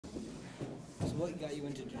what got you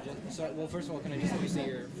into jiu-jitsu? So, well, first of all, can I just have you say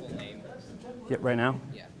your full name? Yeah, right now?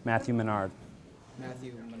 Yeah. Matthew Menard.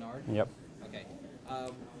 Matthew Menard? Yep. Okay.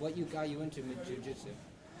 What got you into jiu-jitsu?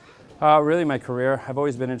 Really my career. I've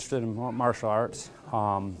always been interested in martial arts,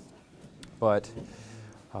 but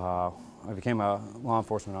I became a law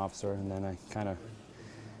enforcement officer, and then I kind of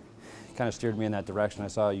steered me in that direction. I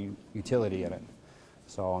saw utility in it.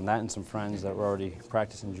 So that and some friends that were already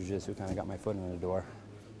practicing jiu-jitsu kind of got my foot in the door.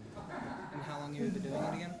 And how long have you been doing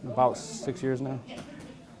it again? About 6 years now.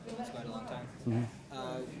 That's quite a long time.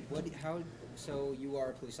 Mm-hmm. So you are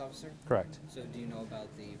a police officer? Correct. So do you know about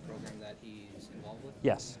the program that he's involved with?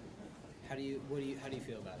 Yes. How do you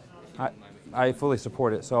feel about it? If you don't mind me? I fully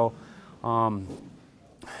support it. So I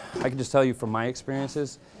can just tell you from my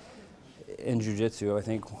experiences in jiu-jitsu, I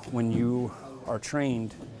think when you are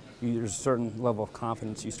trained, there's a certain level of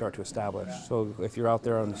confidence you start to establish. So if you're out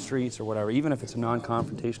there on the streets or whatever, even if it's a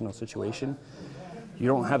non-confrontational situation, you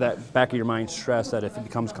don't have that back of your mind stress that if it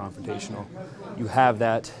becomes confrontational, you have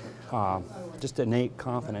that just innate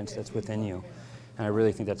confidence that's within you. And I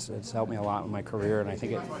really think it's helped me a lot in my career, and I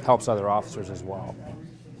think it helps other officers as well.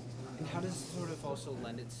 And how does it sort of also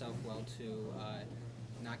lend itself well to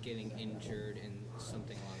not getting injured in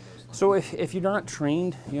something along those lines? So if you're not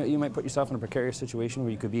trained, you might put yourself in a precarious situation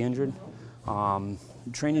where you could be injured.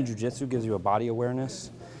 Training jiu-jitsu gives you a body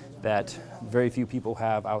awareness that very few people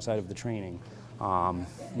have outside of the training.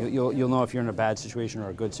 You'll know if you're in a bad situation or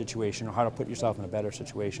a good situation, or how to put yourself in a better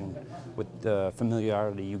situation with the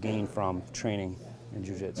familiarity you gain from training in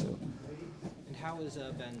jiu-jitsu. And how has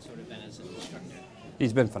Ben been as an instructor?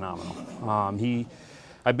 He's been phenomenal.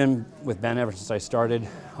 I've been with Ben ever since I started.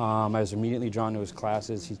 I was immediately drawn to his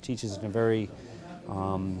classes. He teaches in a very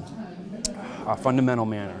fundamental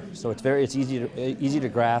manner. So it's easy to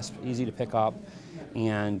grasp, easy to pick up,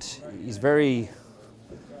 and he's very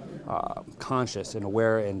conscious and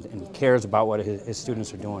aware and cares about what his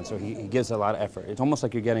students are doing. So he gives a lot of effort. It's almost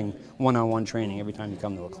like you're getting one-on-one training every time you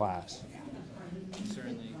come to a class.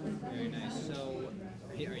 Certainly, very nice. So,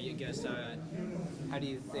 how do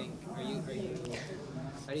you think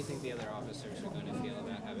the other officers are going to feel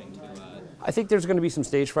about having to? I think there's going to be some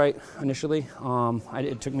stage fright initially.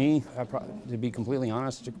 It took me, to be completely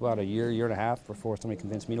honest, it took about a year and a half before somebody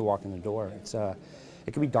convinced me to walk in the door.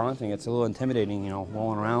 It can be daunting. It's a little intimidating,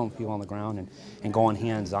 rolling around with people on the ground and going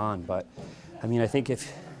hands-on. But I mean, I think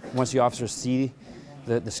once the officers see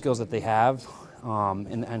the skills that they have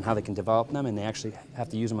and how they can develop them, and they actually have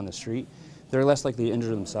to use them on the street, they're less likely to injure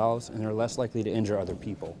themselves, and they're less likely to injure other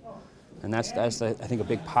people. And that's I think, a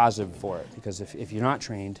big positive for it, because if you're not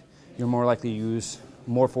trained, you're more likely to use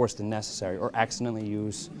more force than necessary, or accidentally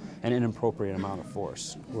use an inappropriate amount of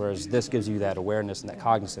force. Whereas this gives you that awareness and that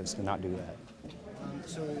cognizance to not do that.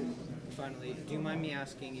 So, finally, do you mind me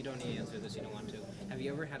asking, you don't need to answer this, you don't want to, have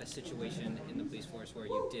you ever had a situation in the police force where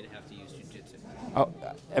you did have to use jiu-jitsu? Oh,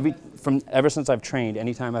 ever since I've trained,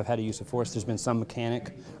 anytime I've had to use a force, there's been some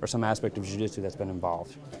mechanic or some aspect of jiu-jitsu that's been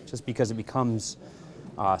involved, just because it becomes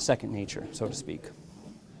second nature, so to speak.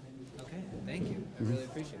 Okay, thank you. I really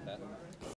appreciate that.